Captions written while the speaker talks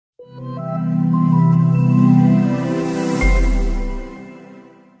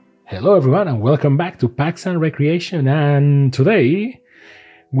Hello everyone and welcome back to Packs and Recreation, and today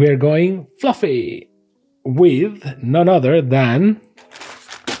we're going fluffy with none other than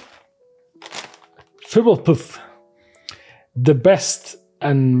theFblthp, the best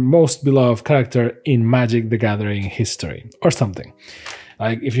and most beloved character in Magic the Gathering history, or something.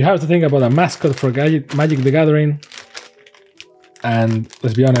 Like, if you have to think about a mascot for Magic the Gathering, and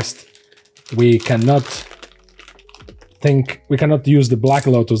let's be honest, we cannot use the Black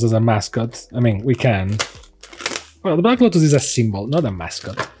Lotus as a mascot. I mean, we can. Well, the Black Lotus is a symbol, not a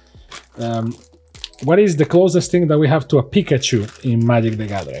mascot. What is the closest thing that we have to a Pikachu in Magic the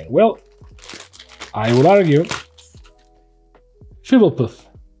Gathering? Well, I would argue theFblthp.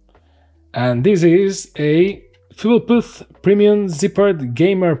 And this is a theFblthp Premium Zippered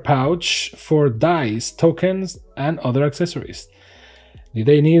Gamer Pouch for dice, tokens, and other accessories. Did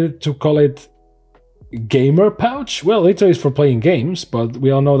they need to call it gamer pouch? Well, it is for playing games, but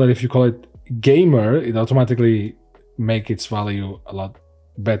we all know that if you call it gamer, it automatically makes its value a lot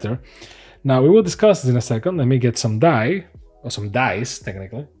better. Now, we will discuss this in a second. Let me get some die, or some dice,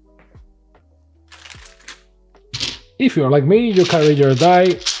 technically. If you're like me, you carry your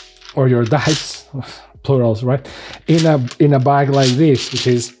die, or your dice, plurals, right, in a bag like this, which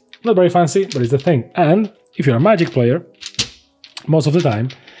is not very fancy, but it's the thing. And if you're a Magic player, most of the time,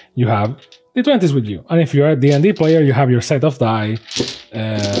 you have D20s with you, and if you're a D&D player, you have your set of die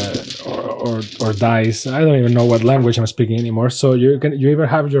or dice. I don't even know what language I'm speaking anymore. So you either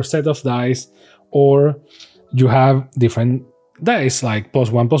have your set of dice, or you have different dice like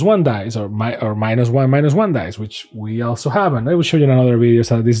 +1/+1 dice, or -1/-1 dice, which we also have, and I will show you in another video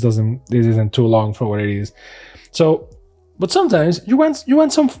so this isn't too long for what it is. So, but sometimes you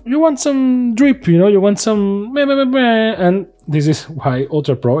want some drip, you know, you want some and this is why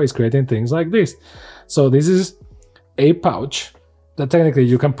UltraPro is creating things like this. So this is a pouch that technically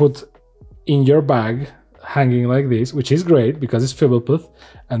you can put in your bag, hanging like this, which is great because it's theFblthp,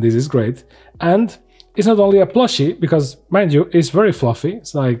 and this is great. And it's not only a plushie, because mind you, it's very fluffy.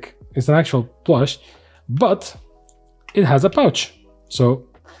 It's like it's an actual plush, but it has a pouch, so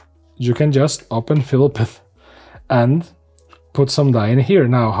you can just open theFblthp and put some die in here.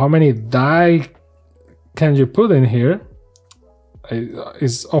 Now, how many die can you put in here?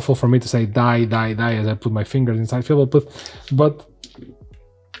 It's awful for me to say die as I put my fingers inside theFblthp, but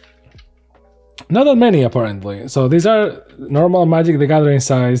not that many apparently. So these are normal Magic the Gathering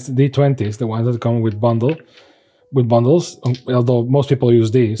sized D20s, the ones that come with bundles. Although most people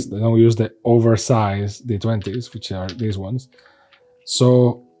use these, they don't use the oversized D20s, which are these ones.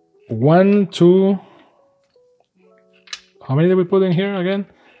 So 1, 2. How many did we put in here again?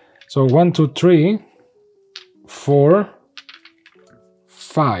 So 1, 2, 3, 4,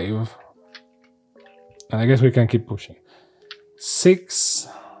 5, and I guess we can keep pushing. 6,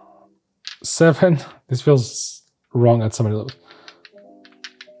 7. This feels wrong at some of those.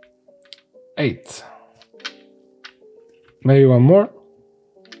 8. Maybe one more.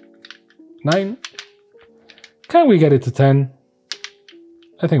 9. Can we get it to 10?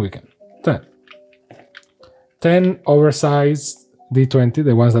 I think we can. 10. 10 oversized D20,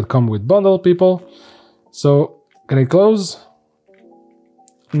 the ones that come with bundle, people. So, can it close?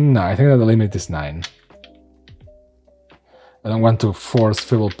 No, I think that the limit is 9. I don't want to force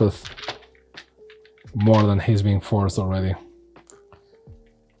theFblthp more than he's being forced already.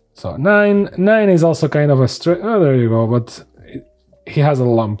 So 9 is also kind of a straight. Oh, there you go. But he has a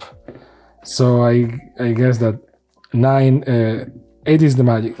lump, so I guess that 8 is the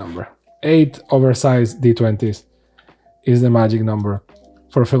magic number. 8 oversized D20s is the magic number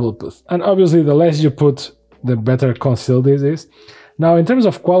for theFblthp. And obviously, the less you put, the better concealed this is. Now, in terms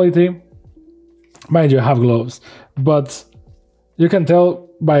of quality, mind you, I have gloves, but you can tell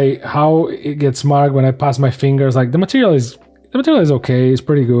by how it gets marked when I pass my fingers. Like, the material is okay. It's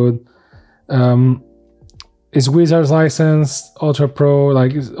pretty good. It's Wizards licensed, UltraPro.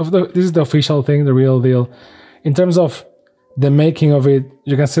 Like, this is the official thing, the real deal. In terms of the making of it,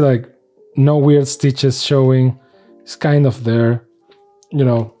 you can see like no weird stitches showing. It's kind of there, you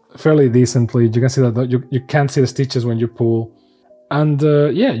know, fairly decently. You can see that you can't see the stitches when you pull. And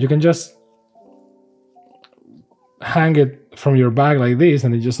yeah, you can just hang it from your bag like this,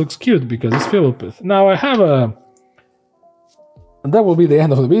 and it just looks cute because it's theFblthp. Now I have and that will be the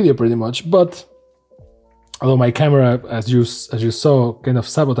end of the video pretty much, but although my camera, as you saw, kind of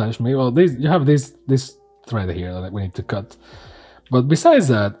sabotaged me, well, you have this thread here that we need to cut. But besides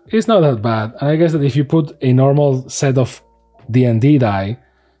that, it's not that bad. And I guess that if you put a normal set of D&D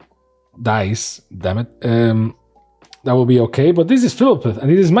dice, damn it, that will be okay. But this is FBLTHP and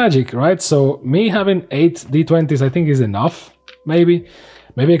this is magic, right? So me having 8 D20s I think is enough. Maybe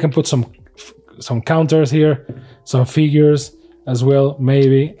I can put some counters here, some figures as well,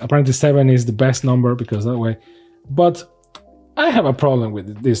 maybe. Apparently 7 is the best number because that way. But I have a problem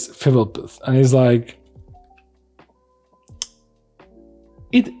with this FBLTHP, and it's like,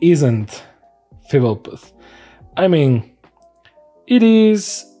 it isn't FBLTHP. I mean, it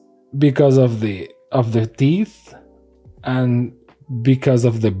is because of the teeth and because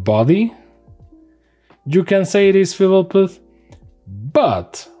of the body. You can say it is FBLTHP,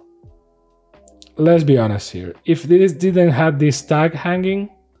 but let's be honest here. If this didn't have this tag hanging,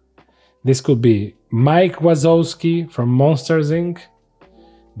 this could be Mike Wazowski from Monsters Inc.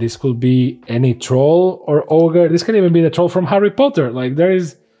 This could be any troll or ogre. This can even be the troll from Harry Potter. Like, there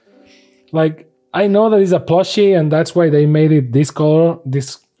is, like, I know that it's a plushie and that's why they made it this color,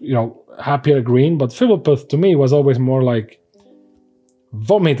 this, you know, happier green, but FBLTHP to me was always more like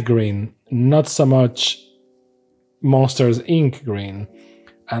vomit green, not so much Monsters Inc. green.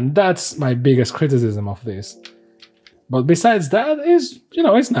 And that's my biggest criticism of this. But besides that, is, you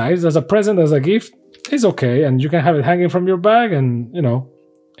know, it's nice as a present, as a gift. It's okay, and you can have it hanging from your bag, and, you know,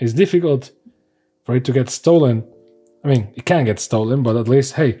 it's difficult for it to get stolen. I mean, it can get stolen, but at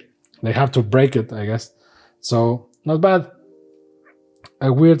least, hey, they have to break it, I guess. So, not bad.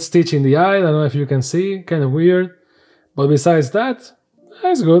 A weird stitch in the eye, I don't know if you can see, kind of weird. But besides that,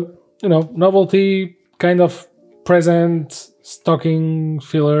 it's good. You know, novelty, kind of present, stocking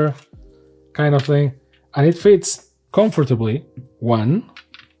filler kind of thing. And it fits comfortably 1,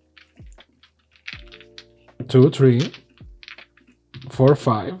 2, 3, 4,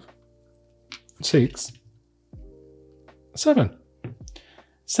 5, 6, 7.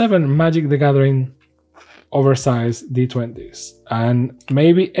 7 Magic the Gathering oversized D20s. And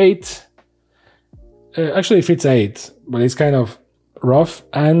maybe 8. Actually, it fits 8, but it's kind of rough.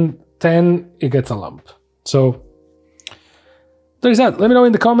 And 10, it gets a lump. So there's that. Let me know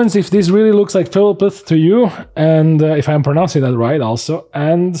in the comments if this really looks like FBLTHP to you, and if I'm pronouncing that right also,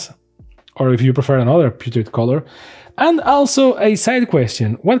 and or if you prefer another putrid color. And also a side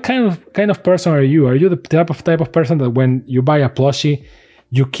question: what kind of person are you? Are you the type of person that when you buy a plushie,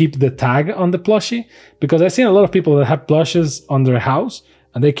 you keep the tag on the plushie? Because I've seen a lot of people that have plushes on their house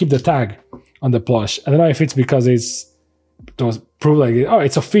and they keep the tag on the plush. I don't know if it's because it's to prove like, oh,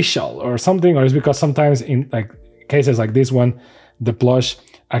 it's official or something, or it's because sometimes in like cases like this one, the plush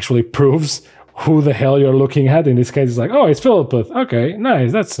actually proves who the hell you're looking at. In this case, it's like, oh, it's FBLTHP. Okay,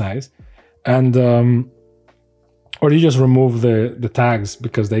 nice, that's nice. And or you just remove the tags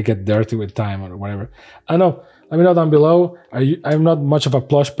because they get dirty with time or whatever. I don't know. Let me know down below. I'm not much of a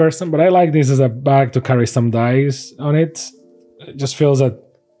plush person, but I like this as a bag to carry some dice on it. It just feels that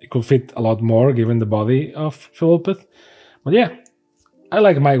it could fit a lot more given the body of FBLTHP. But yeah, I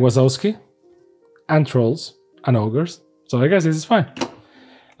like Mike Wazowski and trolls and ogres. So I guess this is fine.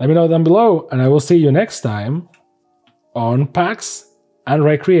 Let me know down below, and I will see you next time on PAX and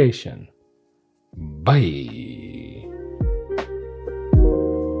Recreation. Bye.